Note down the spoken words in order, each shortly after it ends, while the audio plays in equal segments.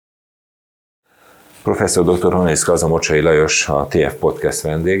Professzor dr. a Mocsai Lajos, a TF Podcast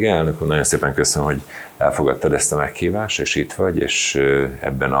vendége. Elnök úr, nagyon szépen köszönöm, hogy elfogadtad ezt a meghívást, és itt vagy, és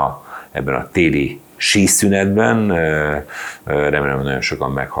ebben a téli síszünetben remélem, hogy nagyon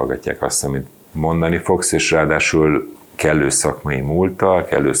sokan meghallgatják azt, amit mondani fogsz, és ráadásul kellő szakmai múlttal,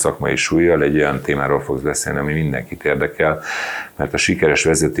 kellő szakmai súllyal egy olyan témáról fogsz beszélni, ami mindenkit érdekel, mert a sikeres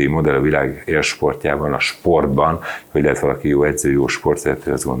vezetői modell a világ élsportjában, a sportban, hogy lehet valaki jó edző, jó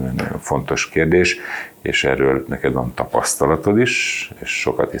sportvezető, az gondolom nagyon fontos kérdés, és erről neked van tapasztalatod is, és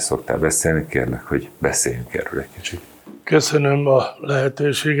sokat is szoktál beszélni, kérlek, hogy beszéljünk erről egy kicsit. Köszönöm a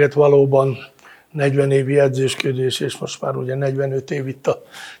lehetőséget, valóban 40 évi edzéskedés, és most már ugye 45 év itt a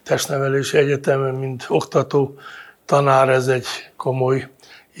testnevelési egyetemen, mint oktató, tanár, ez egy komoly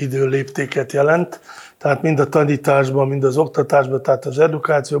időléptéket jelent. Tehát mind a tanításban, mind az oktatásban, tehát az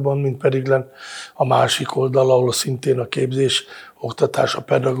edukációban, mind pedig a másik oldal, ahol szintén a képzés, oktatás, a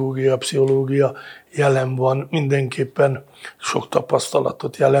pedagógia, a pszichológia jelen van, mindenképpen sok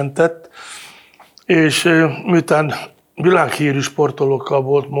tapasztalatot jelentett. És miután világhírű sportolókkal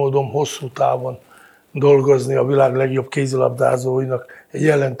volt módom hosszú távon dolgozni, a világ legjobb kézilabdázóinak egy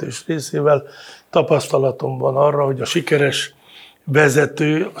jelentős részével, tapasztalatom van arra, hogy a sikeres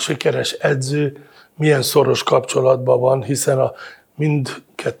vezető, a sikeres edző milyen szoros kapcsolatban van, hiszen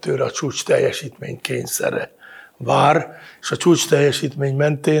mindkettőre a csúcs teljesítmény kényszere vár, és a csúcs teljesítmény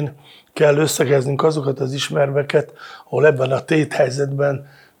mentén kell összegeznünk azokat az ismerveket, ahol ebben a téthelyzetben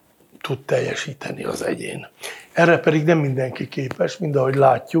tud teljesíteni az egyén. Erre pedig nem mindenki képes, mind ahogy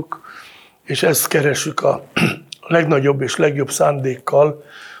látjuk, és ezt keresünk a legnagyobb és legjobb szándékkal,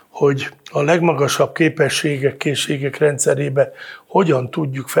 hogy a legmagasabb képességek, készségek rendszerébe hogyan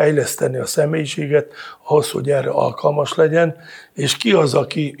tudjuk fejleszteni a személyiséget ahhoz, hogy erre alkalmas legyen, és ki az,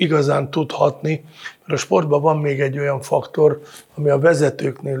 aki igazán tud hatni, mert a sportban van még egy olyan faktor, ami a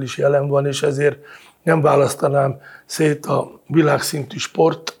vezetőknél is jelen van, és ezért nem választanám szét a világszintű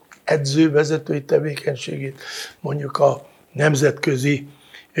sport edző vezetői tevékenységét, mondjuk a nemzetközi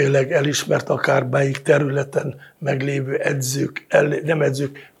elismert akármelyik területen meglévő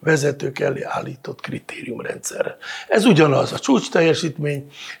vezetők elé állított kritériumrendszerre. Ez ugyanaz, a csúcs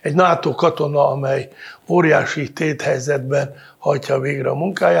teljesítmény, egy NATO katona, amely óriási téthelyzetben hajtja végre a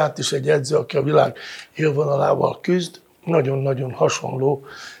munkáját, és egy edző, aki a világ élvonalával küzd, nagyon-nagyon hasonló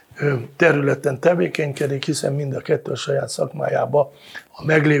területen tevékenykedik, hiszen mind a kettő a saját szakmájába a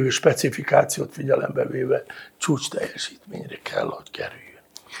meglévő specifikációt figyelembe véve csúcs teljesítményre kell, hogy kerüljön.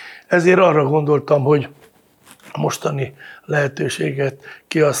 Ezért arra gondoltam, hogy a mostani lehetőséget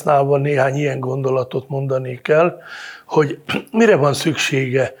kihasználva néhány ilyen gondolatot mondanék el, hogy mire van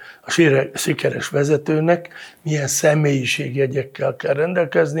szüksége a sikeres vezetőnek, milyen személyiségjegyekkel kell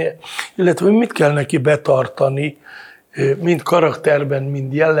rendelkeznie, illetve mit kell neki betartani, mind karakterben,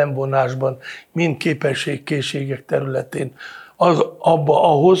 mind jellemvonásban, mind készségek területén,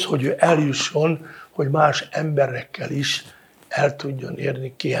 ahhoz, hogy ő eljusson, hogy más emberekkel is el tudjon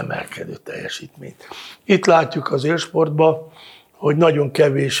érni kiemelkedő teljesítményt. Itt látjuk az élsportban, hogy nagyon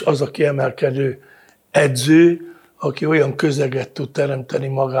kevés az a kiemelkedő edző, aki olyan közeget tud teremteni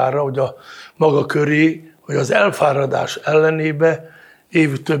magára, hogy a maga köré, hogy az elfáradás ellenébe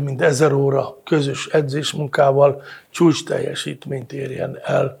évi több mint 1000 óra közös edzésmunkával csúcs teljesítményt érjen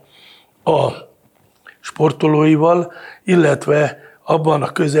el a sportolóival, illetve abban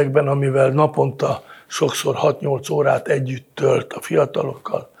a közegben, amivel naponta sokszor 6-8 órát együtt tölt a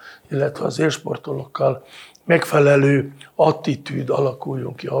fiatalokkal, illetve az élsportolókkal, megfelelő attitűd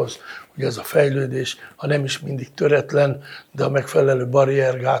alakuljon ki ahhoz, hogy ez a fejlődés, ha nem is mindig töretlen, de a megfelelő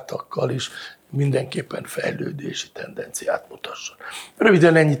barriergátakkal is mindenképpen fejlődési tendenciát mutasson.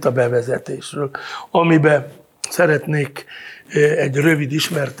 Röviden ennyit a bevezetésről, amiben szeretnék egy rövid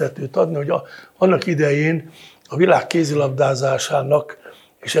ismertetőt adni, hogy annak idején a világ kézilabdázásának,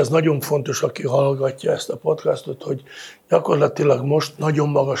 és ez nagyon fontos, aki hallgatja ezt a podcastot, hogy gyakorlatilag most nagyon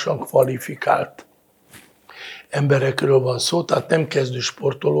magasan kvalifikált emberekről van szó, tehát nem kezdő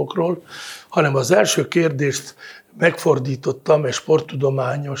sportolókról, hanem az első kérdést megfordítottam egy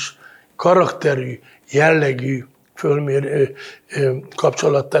sporttudományos, karakterű, jellegű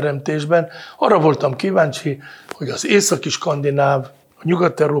kapcsolatteremtésben. Arra voltam kíváncsi, hogy az északi skandináv, a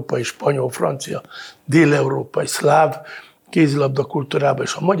nyugat-európai, spanyol, francia, dél-európai, szláv kézilabda kultúrában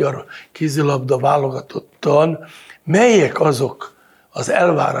és a magyar kézilabda válogatottan melyek azok az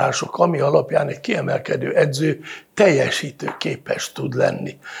elvárások, ami alapján egy kiemelkedő edző teljesítőképes tud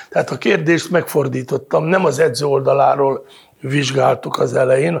lenni. Tehát a kérdést megfordítottam, nem az edző oldaláról vizsgáltuk az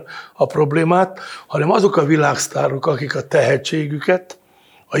elején a problémát, hanem azok a világsztárok, akik a tehetségüket,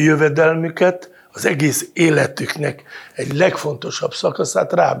 a jövedelmüket, az egész életüknek egy legfontosabb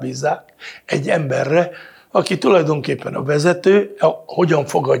szakaszát rábízzák egy emberre, aki tulajdonképpen a vezető, hogyan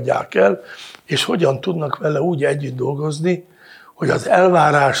fogadják el, és hogyan tudnak vele úgy együtt dolgozni, hogy az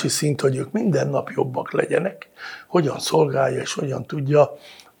elvárási szint, hogy ők minden nap jobbak legyenek, hogyan szolgálja és hogyan tudja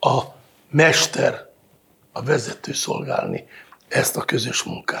a mester, a vezető szolgálni ezt a közös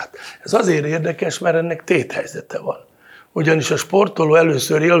munkát. Ez azért érdekes, mert ennek téthelyzete van. Ugyanis a sportoló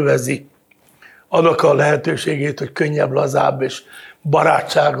először élvezi annak a lehetőségét, hogy könnyebb, lazább és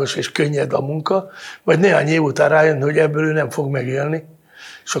barátságos és könnyed a munka, vagy néhány év után rájön, hogy ebből ő nem fog megélni,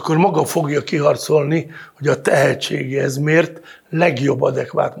 és akkor maga fogja kiharcolni, hogy a tehetségéhez mért legjobb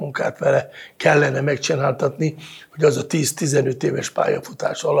adekvát munkát vele kellene megcsináltatni, hogy az a 10-15 éves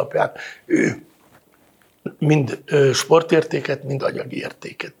pályafutás alapján ő mind sportértéket, mind anyagi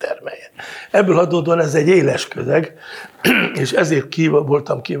értéket termeljen. Ebből adódóan ez egy éles közeg, és ezért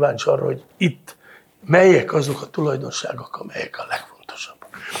voltam kíváncsi arra, hogy itt melyek azok a tulajdonságok, amelyek a legfontosabbak.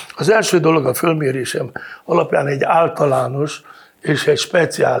 Az első dolog a fölmérésem alapján egy általános és egy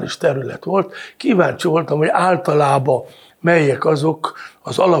speciális terület volt. Kíváncsi voltam, hogy általában melyek azok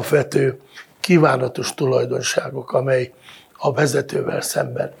az alapvető kívánatos tulajdonságok, amely a vezetővel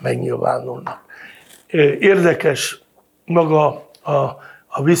szemben megnyilvánulnak. Érdekes maga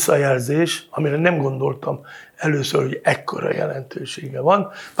a visszajelzés, amire nem gondoltam először, hogy ekkora jelentősége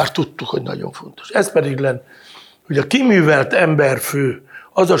van, bár tudtuk, hogy nagyon fontos. Ez pedig lenne, hogy a kiművelt emberfő,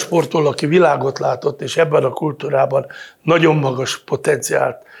 az a sportoló, aki világot látott, és ebben a kultúrában nagyon magas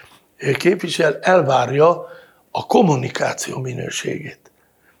potenciált képvisel, elvárja a kommunikáció minőségét.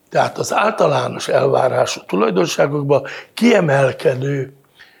 Tehát az általános elvárású tulajdonságokban kiemelkedő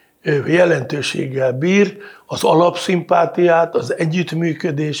jelentőséggel bír az alapszimpátiát, az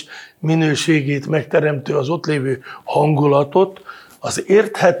együttműködés minőségét megteremtő, az ott lévő hangulatot, az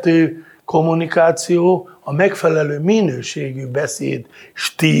érthető kommunikáció, a megfelelő minőségű beszéd,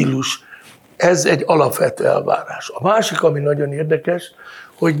 stílus. Ez egy alapvető elvárás. A másik, ami nagyon érdekes,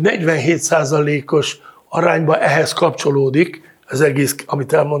 hogy 47%-os arányban ehhez kapcsolódik, az egész,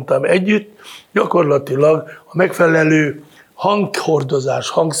 amit elmondtam együtt, gyakorlatilag a megfelelő hanghordozás,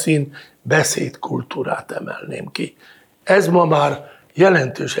 hangszín, beszédkultúrát emelném ki. Ez ma már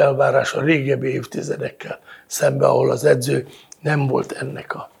jelentős elvárás a régebbi évtizedekkel szemben, ahol az edző nem volt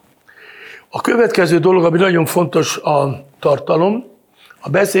ennek a következő dolog, ami nagyon fontos, a tartalom, a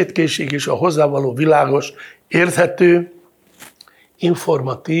beszédkészség és a hozzávaló világos, érthető,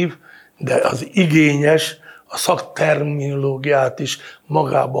 informatív, de az igényes, a szakterminológiát is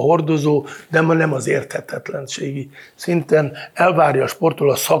magába hordozó, de ma nem az érthetetlenségi szinten elvárja a sportoló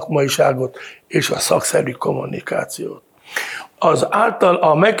a szakmaiságot és a szakszerű kommunikációt.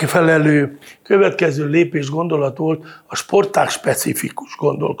 A megfelelő következő lépés gondolat volt a sportág specifikus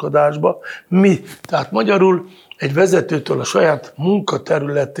gondolkodásba. Mi? Tehát magyarul egy vezetőtől a saját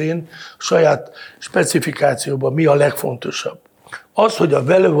munkaterületén, a saját specifikációban mi a legfontosabb? Az, hogy a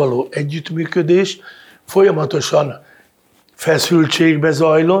vele való együttműködés folyamatosan feszültségbe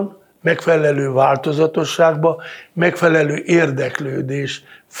zajlon, megfelelő változatosságba, megfelelő érdeklődés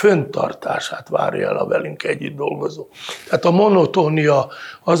föntartását várja el a velünk együtt dolgozó. Tehát a monotónia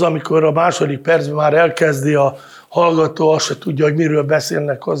az, amikor a második percben már elkezdi a hallgató, azt se tudja, hogy miről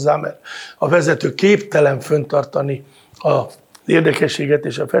beszélnek hozzá, mert a vezető képtelen föntartani az érdekességet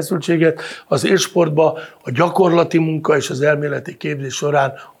és a feszültséget. Az élsportban a gyakorlati munka és az elméleti képzés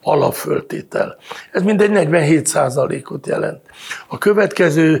során alapföltétel. Ez mindegy 47%-ot jelent. A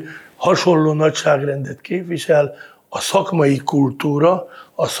következő hasonló nagyságrendet képvisel a szakmai kultúra,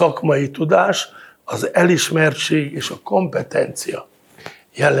 a szakmai tudás, az elismertség és a kompetencia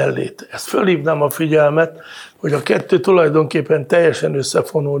jelenléte. Ezt fölhívnám a figyelmet, hogy a kettő tulajdonképpen teljesen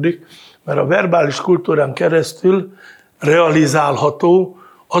összefonódik, mert a verbális kultúrán keresztül realizálható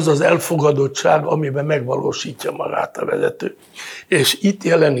az az elfogadottság, amiben megvalósítja magát a vezető. És itt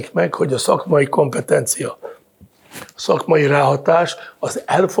jelenik meg, hogy a szakmai kompetencia, a szakmai ráhatás, az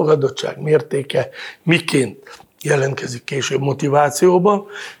elfogadottság mértéke miként jelentkezik később motivációban,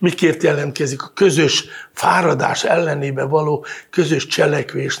 miként jelentkezik a közös fáradás ellenébe való közös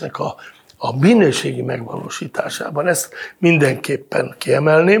cselekvésnek a minőségi megvalósításában. Ezt mindenképpen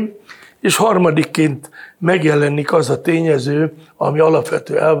kiemelném. És harmadikként megjelenik az a tényező, ami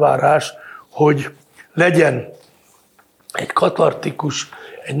alapvető elvárás, hogy legyen egy katartikus,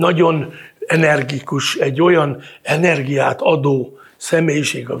 egy nagyon energikus, egy olyan energiát adó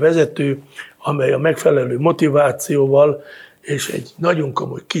személyiség a vezető, amely a megfelelő motivációval és egy nagyon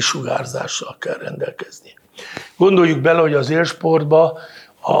komoly kisugárzással kell rendelkezni. Gondoljuk bele, hogy az élsportban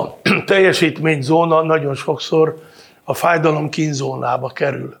a teljesítményzóna nagyon sokszor a fájdalom kínzónába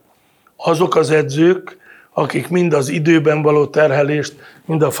kerül. azok az edzők, akik mind az időben való terhelést,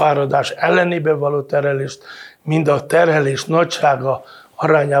 mind a fáradás ellenében való terhelést, mind a terhelés nagysága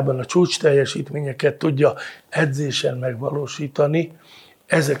arányában a csúcs teljesítményeket tudja edzésen megvalósítani,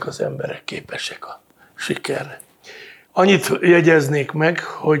 ezek az emberek képesek a sikerre. Annyit jegyeznék meg,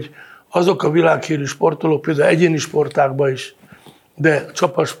 hogy azok a világhírű sportolók, például egyéni sportágban is, de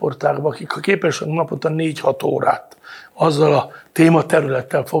csapatsportágban, akik képesek naponta 4-6 órát azzal a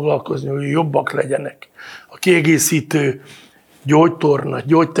tématerülettel foglalkozni, hogy jobbak legyenek, a kiegészítő gyógytorna,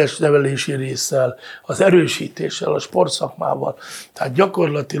 gyógytestnevelési résszel, az erősítéssel, a sportszakmával. Tehát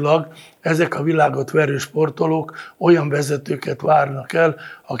gyakorlatilag ezek a világot verő sportolók olyan vezetőket várnak el,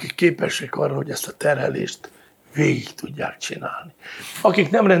 akik képesek arra, hogy ezt a terhelést végig tudják csinálni. Akik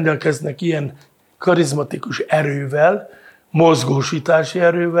nem rendelkeznek ilyen karizmatikus erővel, mozgósítási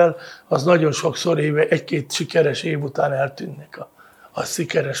erővel, az nagyon sokszor egy-két sikeres év után eltűnnek a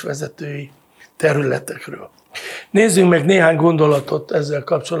sikeres vezetői területekről. Nézzünk meg néhány gondolatot ezzel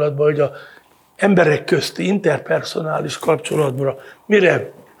kapcsolatban, hogy az emberek közti interpersonális kapcsolatban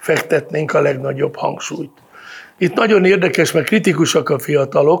mire fektetnénk a legnagyobb hangsúlyt. Itt nagyon érdekes, mert kritikusak a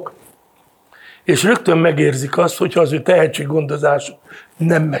fiatalok, és rögtön megérzik azt, hogyha az ő tehetséggondozásuk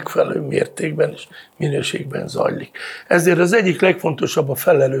nem megfelelő mértékben és minőségben zajlik. Ezért az egyik legfontosabb a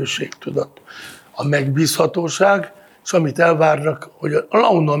felelősségtudat, a megbízhatóság, és amit elvárnak, hogy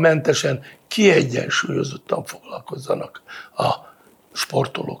launa-mentesen kiegyensúlyozottan foglalkozzanak a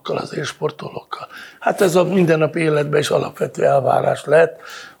sportolókkal, az élsportolókkal. Hát ez a mindennapi életben is alapvető elvárás lehet,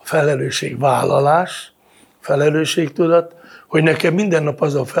 a felelősségvállalás, felelősségtudat, hogy nekem minden nap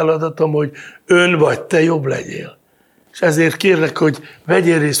az a feladatom, hogy ön vagy te jobb legyél. És ezért kérlek, hogy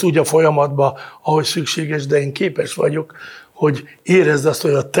vegyél részt úgy a folyamatba, ahogy szükséges, de én képes vagyok, hogy érezd azt,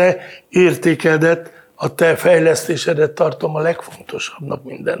 hogy a te értékedet, a te fejlesztésedet tartom a legfontosabbnak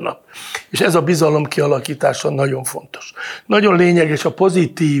minden nap. És ez a bizalom kialakítása nagyon fontos. Nagyon lényeges a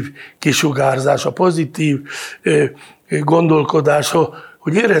pozitív kisugárzás, a pozitív gondolkodás,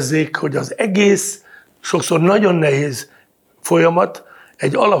 hogy érezzék, hogy az egész sokszor nagyon nehéz folyamat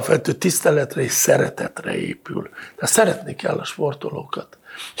egy alapvető tiszteletre és szeretetre épül. Tehát szeretni kell a sportolókat.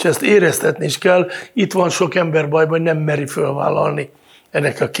 És ezt éreztetni is kell. Itt van sok ember bajban, hogy nem meri fölvállalni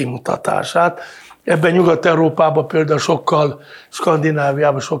ennek a kimutatását. Ebben Nyugat-Európában például sokkal,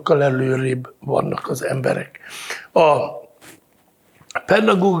 Skandináviában sokkal előrébb vannak az emberek. A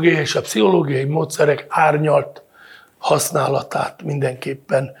pedagógiai és a pszichológiai módszerek árnyalt használatát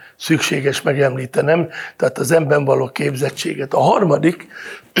mindenképpen szükséges megemlítenem, tehát az emberben való képzettséget. A harmadik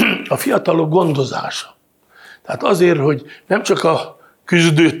a fiatalok gondozása. Tehát azért, hogy nem csak a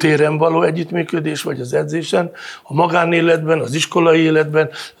küzdőtéren való együttműködés, vagy az edzésen, a magánéletben, az iskolai életben,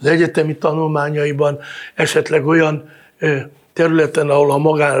 az egyetemi tanulmányaiban, esetleg olyan területen, ahol a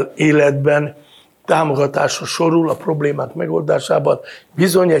magánéletben támogatásra sorul a problémák megoldásában,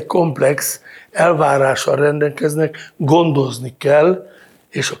 bizony egy komplex elvárással rendelkeznek, gondozni kell,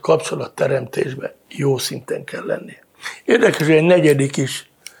 és a kapcsolatteremtésben jó szinten kell lennie. Érdekes, hogy egy negyedik is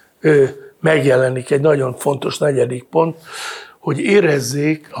megjelenik, egy nagyon fontos negyedik pont, hogy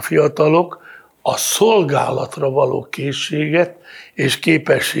érezzék a fiatalok a szolgálatra való készséget és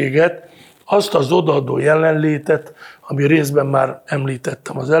képességet, azt az odaadó jelenlétet, ami részben már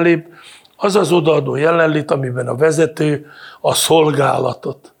említettem az előbb, az az odaadó jelenlét, amiben a vezető a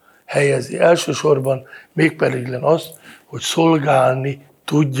szolgálatot helyezi elsősorban, mégpedig azt, hogy szolgálni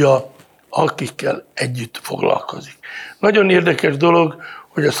tudja, akikkel együtt foglalkozik. Nagyon érdekes dolog,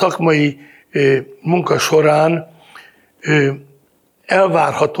 hogy a szakmai munka során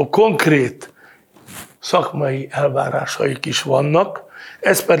elvárható konkrét szakmai elvárásaik is vannak,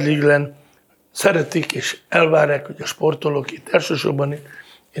 ez pedig szeretik és elvárják, hogy a sportolók itt elsősorban,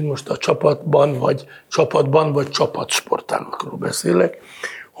 én most a csapatban vagy csapatsportágokról beszélek,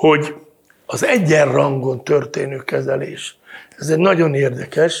 hogy az egyenrangon történő kezelés. Ez egy nagyon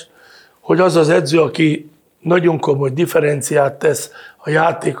érdekes, hogy az az edző, aki nagyon komoly differenciát tesz a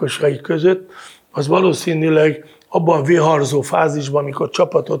játékosai között, az valószínűleg abban a viharzó fázisban, amikor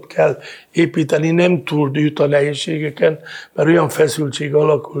csapatot kell építeni, nem túl jut a nehézségeken, mert olyan feszültség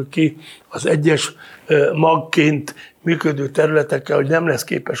alakul ki az egyes magként működő területekkel, hogy nem lesz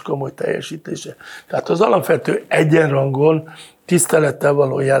képes komoly teljesítése. Tehát az alapvető egyenrangon tisztelettel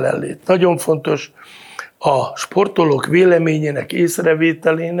való jelenlét. Nagyon fontos a sportolók véleményének,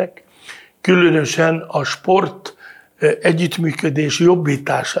 észrevételének, különösen a sport együttműködés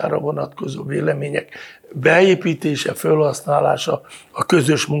jobbítására vonatkozó vélemények beépítése, felhasználása a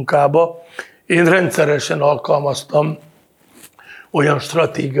közös munkába. Én rendszeresen alkalmaztam olyan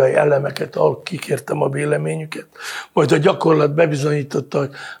stratégiai elemeket, ahol kikértem a véleményüket. Majd a gyakorlat bebizonyította,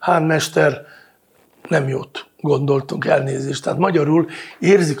 hogy Hán mester, nem jót gondoltunk, elnézést. Tehát magyarul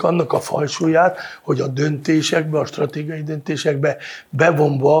érzik annak a fajsúlyát, hogy a döntésekbe, a stratégiai döntésekbe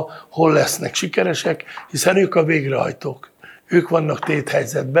bevonva hol lesznek sikeresek, hiszen ők a végrehajtók. Ők vannak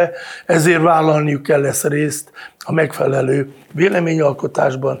téthelyzetben, ezért vállalniuk kell ezt részt a megfelelő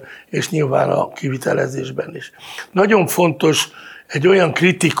véleményalkotásban, és nyilván a kivitelezésben is. Nagyon fontos egy olyan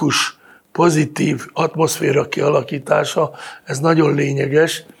kritikus, pozitív atmoszféra kialakítása, ez nagyon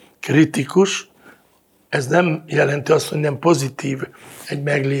lényeges, kritikus, ez nem jelenti azt, hogy nem pozitív egy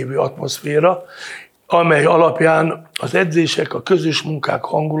meglévő atmoszféra, amely alapján az edzések, a közös munkák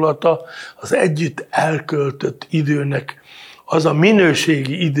hangulata, az együtt elköltött időnek az a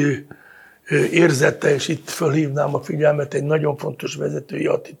minőségi idő érzete, és itt fölhívnám a figyelmet egy nagyon fontos vezetői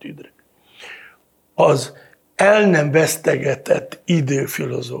attitűdre. Az el nem vesztegetett idő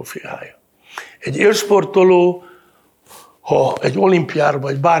filozófiája. Egy élsportoló, ha egy olimpiára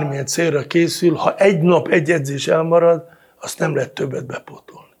vagy bármilyen célra készül, ha egy nap egy edzés elmarad, azt nem lehet többet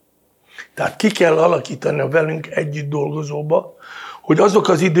bepótolni. Tehát ki kell alakítani a velünk együtt dolgozóba, hogy azok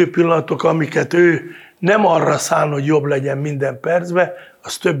az időpillanatok, amiket ő nem arra szán, hogy jobb legyen minden percben,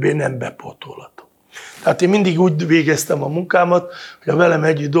 az többé nem bepótolható. Tehát én mindig úgy végeztem a munkámat, hogy a velem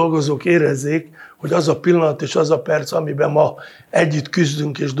együtt dolgozók érezzék, hogy az a pillanat és az a perc, amiben ma együtt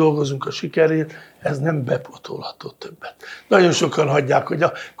küzdünk és dolgozunk a sikerért, ez nem bepótolható többet. Nagyon sokan hagyják, hogy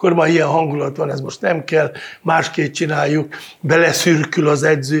akkor ma ilyen hangulat van, ez most nem kell, másképp csináljuk, beleszürkül az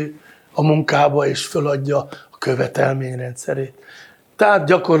edző a munkába és föladja a követelményrendszerét. Tehát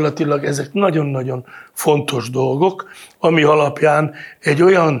gyakorlatilag ezek nagyon-nagyon fontos dolgok, ami alapján egy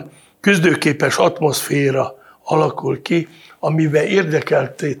olyan küzdőképes atmoszféra alakul ki, amiben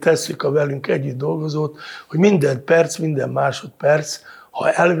érdekelté tesszük a velünk együtt dolgozót, hogy minden perc, minden másodperc,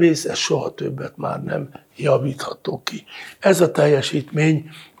 ha elvész, ez soha többet már nem javítható ki. Ez a teljesítmény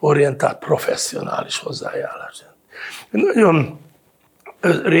orientált professzionális hozzájárulás. Nagyon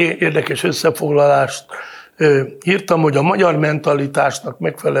érdekes összefoglalást írtam, hogy a magyar mentalitásnak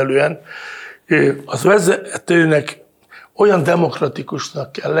megfelelően az vezetőnek olyan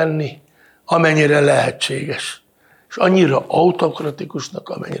demokratikusnak kell lenni, amennyire lehetséges, és annyira autokratikusnak,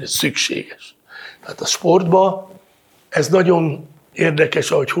 amennyire szükséges. Tehát a sportban ez nagyon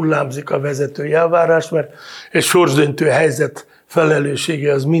érdekes, ahogy hullámzik a vezetői elvárás, mert egy sorsdöntő helyzet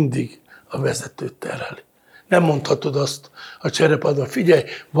felelőssége az mindig a vezetőt terheli. Nem mondhatod azt a cserepadon, figyelj,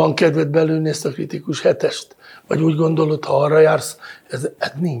 van kedved belőni ezt a kritikus hetest? Vagy úgy gondolod, ha arra jársz, ez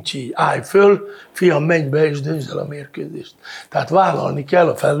nincs így. Állj föl, fiam, menj be és döntsd el a mérkőzést. Tehát vállalni kell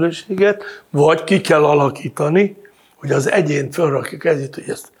a felelősséget, vagy ki kell alakítani, hogy az egyén fölrakja kezét, hogy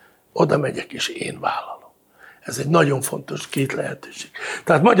ezt oda megyek és én vállalom. Ez egy nagyon fontos két lehetőség.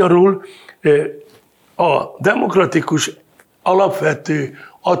 Tehát magyarul a demokratikus alapvető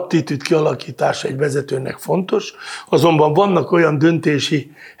attitűd kialakítása egy vezetőnek fontos, azonban vannak olyan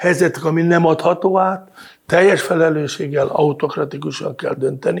döntési helyzetek, ami nem adható át, teljes felelősséggel, autokratikusan kell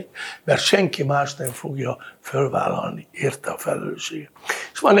dönteni, mert senki más nem fogja fölvállalni érte a felelősséget.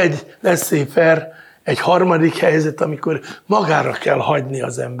 És van egy laissez-faire, egy harmadik helyzet, amikor magára kell hagyni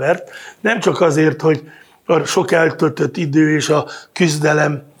az embert, nem csak azért, hogy a sok eltöltött idő és a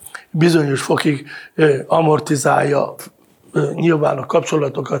küzdelem bizonyos fokig amortizálja nyilván a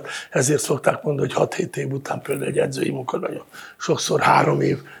kapcsolatokat, ezért szokták mondani, hogy 6-7 év után például egy edzői munka nagyon sokszor 3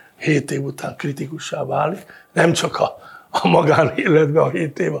 év, 7 év után kritikussá válik. Nem csak a magánéletben a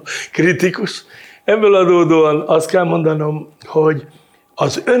 7 év a kritikus. Ebből adódóan azt kell mondanom, hogy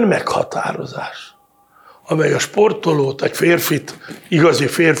az önmeghatározás, amely a sportolót, egy férfit igazi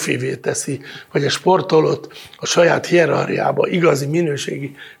férfivé teszi, vagy a sportolót a saját hierarchiába igazi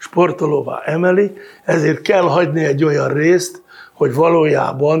minőségi sportolóvá emeli, ezért kell hagyni egy olyan részt, hogy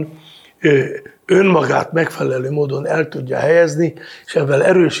valójában önmagát megfelelő módon el tudja helyezni, és ezzel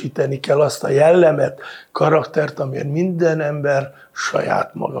erősíteni kell azt a jellemet, karaktert, amiért minden ember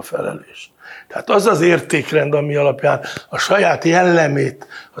saját maga felelős. Tehát az az értékrend, ami alapján a saját jellemét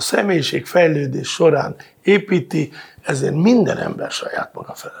a személyiség fejlődés során építi, ezért minden ember saját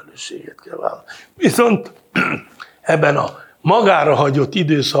maga felelősséget kell vállalni. Viszont ebben a magára hagyott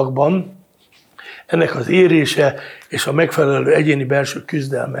időszakban ennek az érése és a megfelelő egyéni belső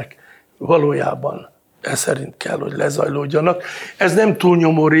küzdelmek valójában ez szerint kell, hogy lezajlódjanak. Ez nem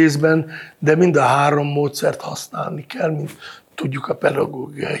túlnyomó részben, de mind a 3 módszert használni kell, mint tudjuk a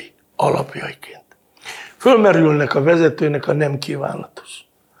pedagógiai alapjaiként. Fölmerülnek a vezetőnek a nem kívánatos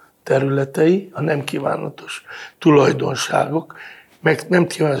területei, a nem kívánatos tulajdonságok, meg nem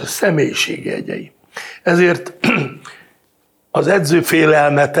kívánatos személyiségjegyei. Ezért Az edző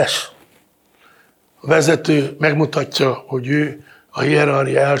félelmetes. A vezető megmutatja, hogy ő a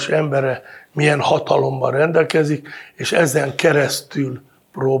hierarchia első embere, milyen hatalommal rendelkezik, és ezen keresztül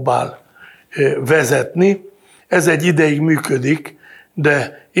próbál vezetni. Ez egy ideig működik,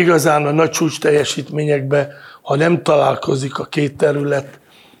 de igazán a nagy csúcs teljesítményekben, ha nem találkozik a két terület,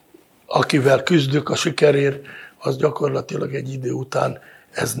 akivel küzdök a sikerért, az gyakorlatilag egy idő után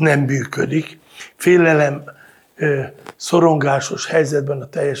ez nem működik. Félelem szorongásos helyzetben a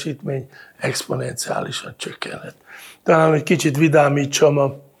teljesítmény exponenciálisan csökkenhet. Talán egy kicsit vidámítsam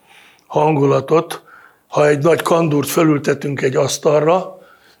a hangulatot, ha egy nagy kandúrt fölültetünk egy asztalra,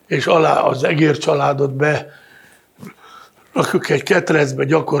 és alá az egércsaládot rakjuk egy ketrecbe,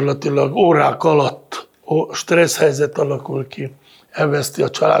 gyakorlatilag órák alatt stressz helyzet alakul ki, elveszti a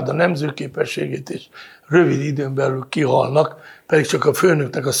család a nemzőképességét, és rövid időn belül kihalnak, pedig csak a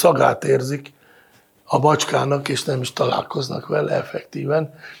főnöknek a szagát érzik a macskának, és nem is találkoznak vele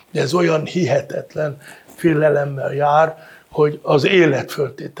effektíven. De ez olyan hihetetlen félelemmel jár, hogy az élet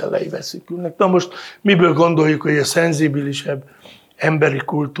föltételei veszükülnek. Na most miből gondoljuk, hogy a szenzibilisebb emberi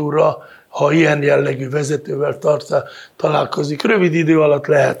kultúra, ha ilyen jellegű vezetővel találkozik, rövid idő alatt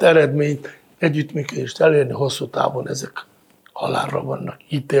lehet eredményt, együttműködést elérni, hosszú távon ezek halálra vannak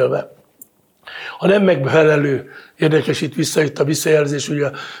ítélve. A nem megfelelő, érdekes, itt visszajött a visszajelzés, ugye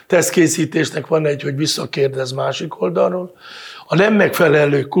a tesztkészítésnek van egy, hogy visszakérdez másik oldalról. A nem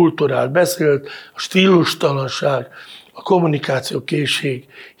megfelelő kultúrál beszélt, a stílustalanság, a kommunikációkészség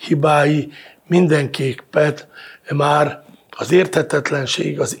hibái mindenképpen már az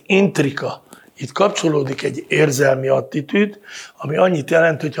érthetetlenség, az intrika, itt kapcsolódik egy érzelmi attitűd, ami annyit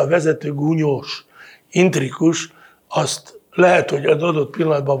jelent, hogy ha a vezető gúnyós, intrikus, azt lehet, hogy az adott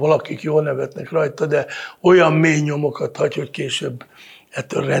pillanatban valakik jól nevetnek rajta, de olyan mély nyomokat hagy, hogy később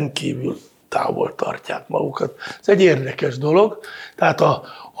ettől rendkívül távol tartják magukat. Ez egy érdekes dolog. Tehát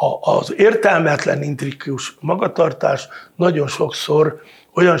az értelmetlen intrikus magatartás nagyon sokszor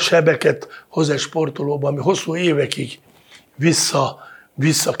olyan sebeket hoz egy sportolóba, ami hosszú évekig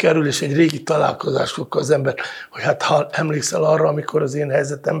visszakerül, és egy régi találkozásokkal az ember, hogy hát ha emlékszel arra, amikor az én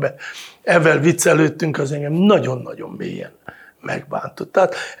helyzetemben ezzel viccelődtünk, az engem nagyon-nagyon mélyen megbántott.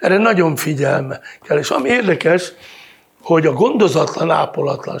 Tehát erre nagyon figyelme kell. És ami érdekes, hogy a gondozatlan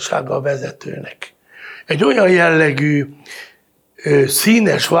ápolatlansága a vezetőnek egy olyan jellegű,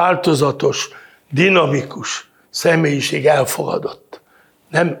 színes, változatos, dinamikus személyiség elfogadott.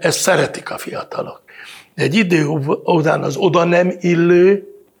 Nem, ezt szeretik a fiatalok. De egy idő után az oda nem illő,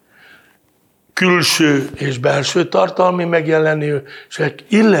 külső és belső tartalmi megjelenések,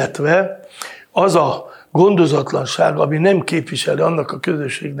 illetve az a gondozatlanság, ami nem képviseli annak a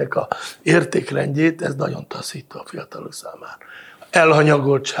közösségnek a értékrendjét, ez nagyon taszító a fiatalok számára.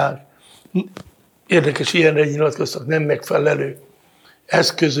 Elhanyagoltság, érdekes, ilyenre nyilatkoztak, nem megfelelő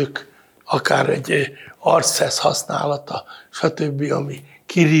eszközök, akár egy arcszesz használata, stb., ami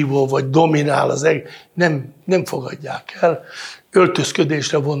kirívó vagy dominál az nem fogadják el.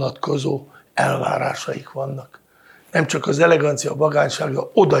 Öltözködésre vonatkozó elvárásaik vannak. Nem csak az elegancia, a vagányság, a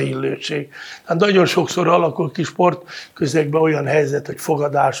odaillőség. Hát nagyon sokszor alakul ki sportközegben olyan helyzet, hogy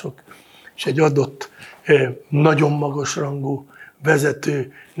fogadások, és egy adott nagyon magas rangú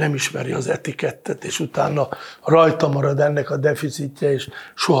vezető nem ismeri az etikettet, és utána rajta marad ennek a deficitje, és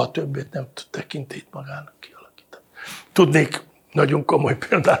soha többet nem tud tekintélyt magának kialakítani. Tudnék nagyon komoly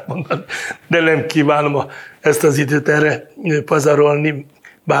példát mondani, de nem kívánom ezt az időt erre pazarolni,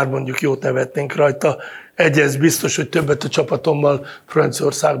 bár mondjuk jót nevetnénk rajta. Ez biztos, hogy többet a csapatommal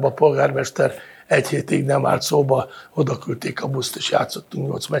Franciaországban polgármester egy hétig nem állt szóba, oda küldték a buszt, és játszottunk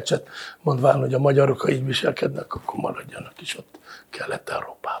 8 meccset, mondván, hogy a magyarok, ha így viselkednek, akkor maradjanak is ott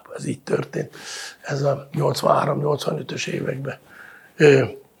Kelet-Európában. Ez így történt. Ez a 83-85-ös években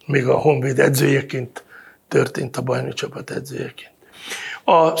még a Honvéd edzőjeként történt, a bajnoki csapat edzőjeként.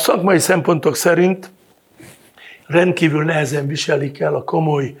 A szakmai szempontok szerint rendkívül nehezen viselik el a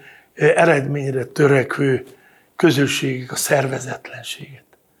komoly eredményre törekvő közösségek a szervezetlenséget.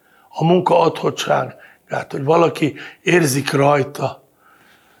 A munka adhottságát, hogy valaki érzik rajta,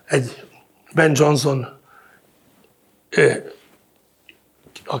 egy Ben Johnson,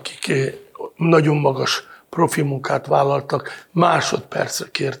 akik nagyon magas profi munkát vállaltak, másodpercre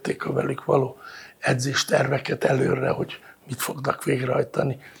kérték a velük való edzésterveket előre, hogy mit fognak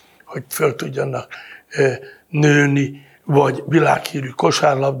végrehajtani, hogy föl tudjanak nőni, vagy világhírű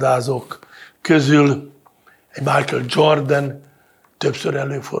kosárlabdázók közül egy Michael Jordan többször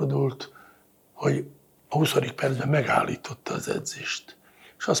előfordult, hogy a 20. percben megállította az edzést.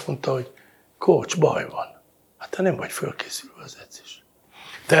 És azt mondta, hogy coach, baj van. Hát te nem vagy fölkészülve az edzés.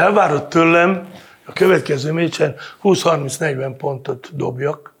 Te elvárod tőlem, a következő meccsen 20-30-40 pontot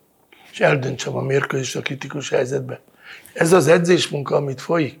dobjak, és eldöntsem a mérkőzést a kritikus helyzetben. Ez az edzésmunka, amit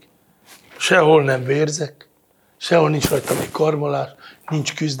folyik. Sehol nem vérzek, sehol nincs rajtam egy karmolás,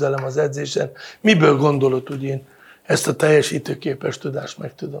 nincs küzdelem az edzésen. Miből gondolod, hogy én ezt a teljesítőképes tudást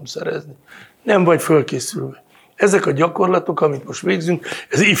meg tudom szerezni? Nem vagy fölkészülve. Ezek a gyakorlatok, amit most végzünk,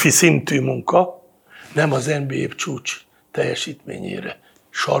 ez ifi szintű munka, nem az NBA csúcs teljesítményére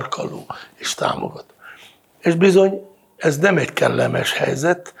sarkaló és támogat. És bizony, ez nem egy kellemes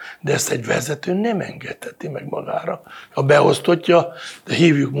helyzet, de ezt egy vezető nem engedheti meg magára. Ha beosztotja, de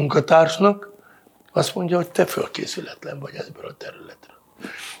hívjuk munkatársnak, azt mondja, hogy te fölkészületlen vagy ebből a területről.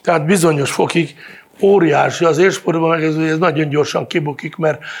 Tehát bizonyos fokig óriási az élsportban, meg ez nagyon gyorsan kibukik,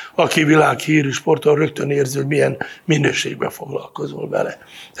 mert aki világhírű sportol rögtön érzi, hogy milyen minőségben foglalkozol vele.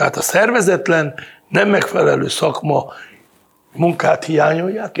 Tehát a szervezetlen, nem megfelelő szakma munkát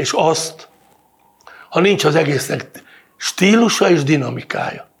hiányolják, és azt, ha nincs az egésznek stílusa és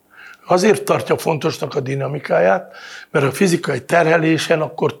dinamikája. Azért tartja fontosnak a dinamikáját, mert a fizikai terhelésen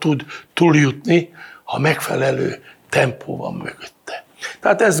akkor tud túljutni, ha megfelelő tempó van mögötte.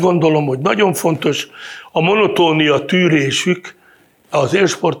 Tehát ezt gondolom, hogy nagyon fontos. A monotónia tűrésük az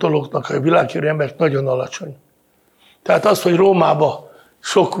élsportolóknak, a világhírű emberek nagyon alacsony. Tehát az, hogy Rómába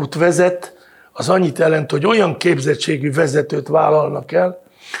sok út vezet, az annyit jelent, hogy olyan képzettségű vezetőt vállalnak el,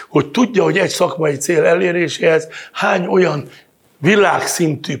 hogy tudja, hogy egy szakmai cél eléréséhez hány olyan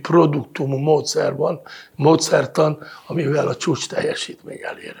világszintű produktumú módszer van, módszertan, amivel a csúcs teljesítmény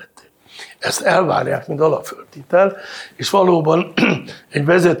elérhető. Ezt elvárják, mint alapföltétel, és valóban egy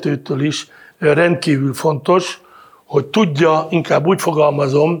vezetőtől is rendkívül fontos, hogy tudja, inkább úgy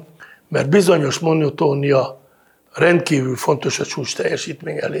fogalmazom, mert bizonyos monotónia rendkívül fontos a csúcs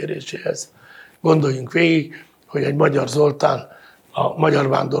teljesítmény eléréséhez. Gondoljunk végig, hogy egy Magyar Zoltán a magyar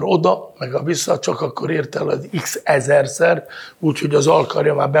vándor oda, meg a vissza, csak akkor ért el az x ezerszer, úgyhogy az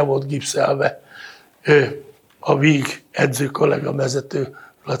alkarja már be volt gipszelve. A víg edző kollega vezető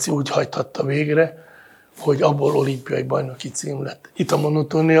Laci úgy hajthatta végre, hogy abból olimpiai bajnoki cím lett. Itt a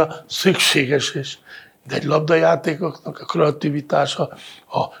monotónia szükséges is, de egy labdajátékoknak a kreativitása,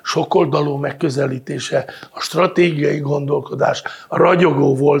 a sokoldalú megközelítése, a stratégiai gondolkodás, a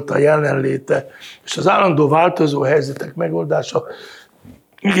ragyogó volt a jelenléte, és az állandó változó helyzetek megoldása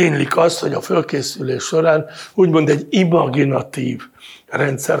igénylik azt, hogy a fölkészülés során úgymond egy imaginatív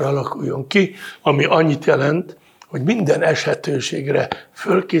rendszer alakuljon ki, ami annyit jelent, hogy minden eshetőségre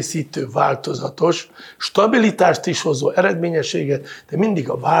fölkészítő, változatos, stabilitást is hozó eredményességet, de mindig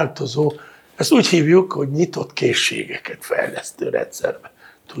a változó, ezt úgy hívjuk, hogy nyitott készségeket fejlesztő rendszerbe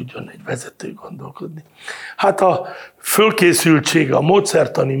tudjon egy vezető gondolkodni. Hát a fölkészültség, a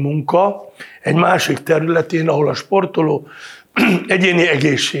módszertani munka egy másik területén, ahol a sportoló egyéni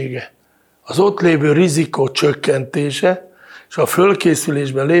egészsége, az ott lévő rizikó csökkentése, és a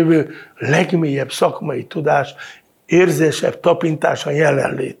fölkészülésben lévő legmélyebb szakmai tudás, érzésebb tapintása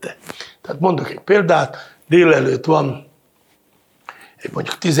jelenléte. Tehát mondok egy példát, délelőtt van egy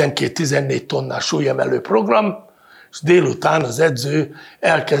mondjuk 12-14 tonnás súlyemelő program, és délután az edző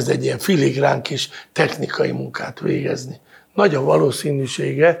elkezd egy ilyen filigrán kis technikai munkát végezni. Nagy a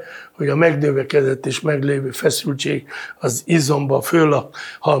valószínűsége, hogy a megnövekedett és meglévő feszültség az izomba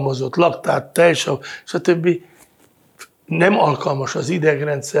fölhalmozott laktát, tejsav, stb. Nem alkalmas az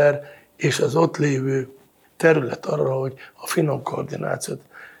idegrendszer és az ott lévő terület arra, hogy a finom koordinációt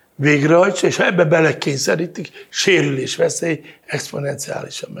végrehajtsa, és ha ebbe belekényszerítik, sérülés veszély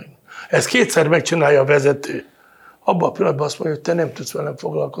exponenciálisan meg. Ezt kétszer megcsinálja a vezető. Abban a pillanatban azt mondja, hogy te nem tudsz velem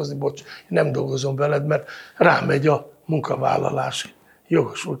foglalkozni, bocs, nem dolgozom veled, mert rámegy a munkavállalási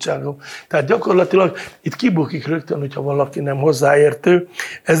jogosultságom. Tehát gyakorlatilag itt kibukik rögtön, hogyha valaki nem hozzáértő.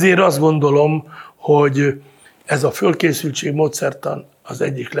 Ezért azt gondolom, hogy ez a fölkészültség módszertan az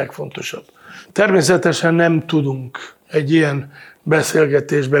egyik legfontosabb. Természetesen nem tudunk egy ilyen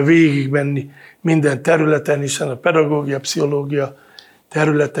beszélgetésbe végigmenni minden területen, hiszen a pedagógia, pszichológia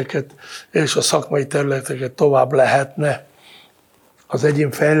területeket és a szakmai területeket tovább lehetne az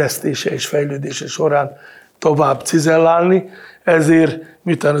egyén fejlesztése és fejlődése során tovább cizellálni. Ezért,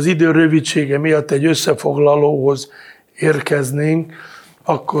 miután az idő rövidsége miatt egy összefoglalóhoz érkeznénk,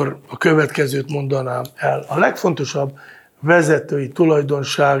 akkor a következőt mondanám el. A legfontosabb vezetői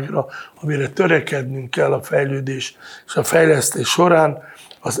tulajdonságra, amire törekednünk kell a fejlődés és a fejlesztés során,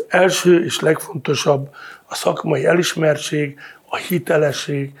 az első és legfontosabb a szakmai elismertség, a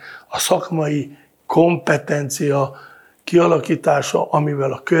hitelesség, a szakmai kompetencia kialakítása,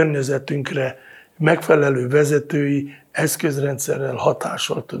 amivel a környezetünkre megfelelő vezetői eszközrendszerrel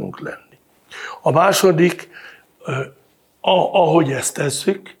hatással tudunk lenni. A második, ahogy ezt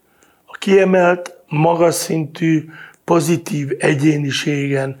tesszük, a kiemelt, magas szintű, pozitív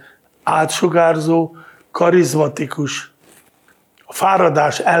egyéniségen átsugárzó, karizmatikus, a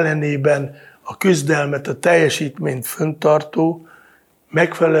fáradás ellenében a küzdelmet, a teljesítményt fenntartó,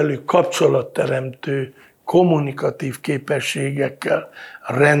 megfelelő kapcsolatteremtő, kommunikatív képességekkel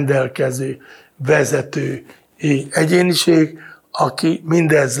rendelkező vezetői egyéniség, aki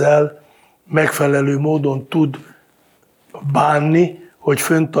mindezzel megfelelő módon tud bánni, hogy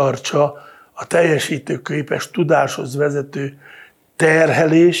fenntartsa a teljesítőképes tudáshoz vezető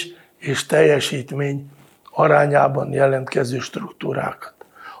terhelés és teljesítmény arányában jelentkező struktúrákat.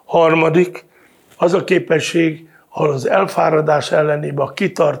 Harmadik, az a képesség, ahol az elfáradás ellenében a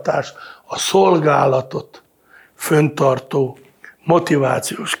kitartás, a szolgálatot fenntartó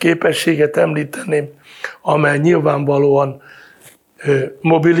motivációs képességet említeném, amely nyilvánvalóan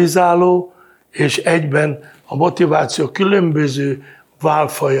mobilizáló, és egyben a motiváció különböző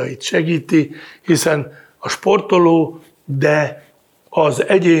válfajait segíti, hiszen a sportoló, de az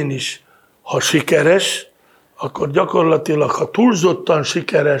egyén is, ha sikeres, akkor gyakorlatilag, ha túlzottan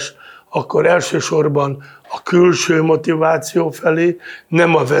sikeres, akkor elsősorban a külső motiváció felé,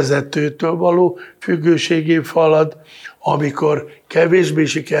 nem a vezetőtől való függőségé halad, amikor kevésbé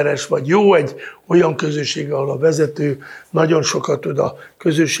sikeres, vagy jó egy olyan közösség, ahol a vezető nagyon sokat tud a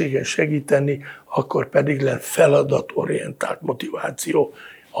közösségen segíteni, akkor pedig lesz feladatorientált motiváció.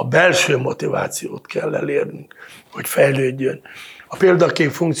 A belső motivációt kell elérnünk, hogy fejlődjön. A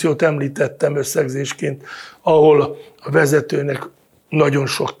példakép funkciót említettem összegzésként, ahol a vezetőnek nagyon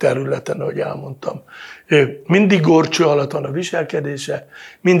sok területen, ahogy elmondtam. Mindig górcső alatt van a viselkedése,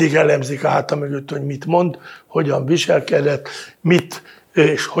 mindig elemzik a háta mögött, hogy mit mond, hogyan viselkedett, mit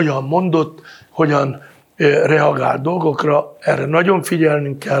és hogyan mondott, hogyan reagál dolgokra. Erre nagyon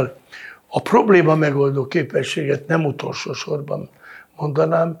figyelnünk kell. A probléma megoldó képességet nem utolsó sorban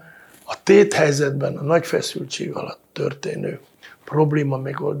mondanám, a téthelyzetben, a nagy feszültség alatt történő probléma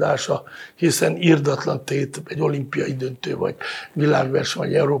megoldása, hiszen irdatlan tét, egy olimpiai döntő, vagy világverseny,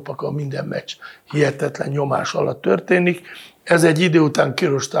 vagy Európa, minden meccs hihetetlen nyomás alatt történik. Ez egy idő után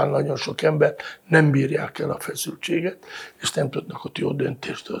kirostál nagyon sok ember, nem bírják el a feszültséget, és nem tudnak ott jó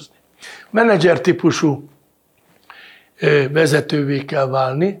döntést hozni. Menedzser típusú vezetővé kell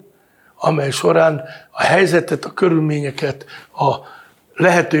válni, amely során a helyzetet, a körülményeket, a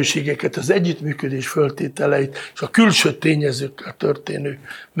lehetőségeket, az együttműködés föltételeit és a külső tényezőkkel történő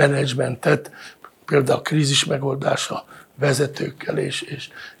menedzsmentet, például a krízis megoldása vezetőkkel és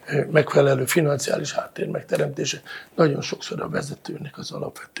megfelelő financiális háttér megteremtése nagyon sokszor a vezetőnek az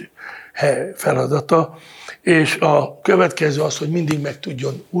alapvető feladata. És a következő az, hogy mindig meg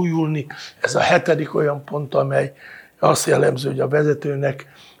tudjon újulni. Ez a 7. olyan pont, amely azt jellemző, hogy a vezetőnek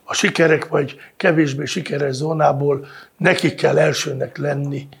a sikerek vagy kevésbé sikeres zónából neki kell elsőnek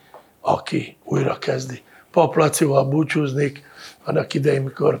lenni, aki újra kezdi. Pap Lacival búcsúznék annak idején,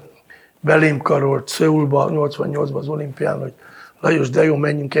 mikor belém karolt Szöulba, 88-ban az olimpián, hogy Lajos, de jó,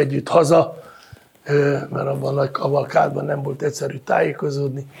 menjünk együtt haza, mert abban a nagy kavalkádban nem volt egyszerű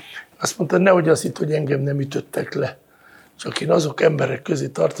tájékozódni. Azt mondta, nehogy azt hitt, hogy engem nem ütöttek le, csak én azok emberek közé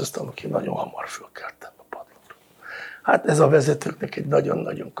tartoztam, aki nagyon hamar fölkeltem. Hát ez a vezetőknek egy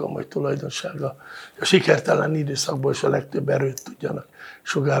nagyon-nagyon komoly tulajdonsága. A sikertelen időszakból is a legtöbb erőt tudjanak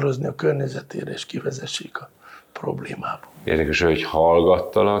sugározni a környezetére, és kivezessék a problémába. Érdekes, hogy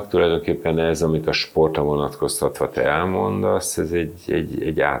hallgattalak, tulajdonképpen ez, amit a sportra vonatkoztatva te elmondasz, ez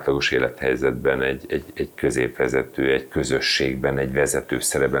egy átlagos élethelyzetben egy középvezető, egy közösségben, egy vezető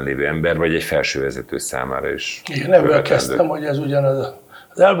szerepben lévő ember, vagy egy felsővezető számára is. Igen, ebből kezdtem, hogy ez ugyanaz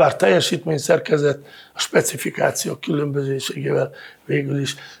az elvárt teljesítményszerkezet, a specifikációk különbözőségével végül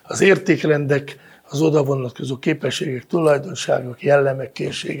is az értékrendek, az oda vonatkozó képességek, tulajdonságok, jellemek,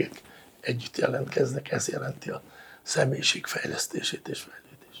 készségek együtt jelentkeznek. Ez jelenti a személyiség fejlesztését és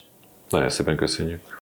fejlődést. Nagyon szépen köszönjük.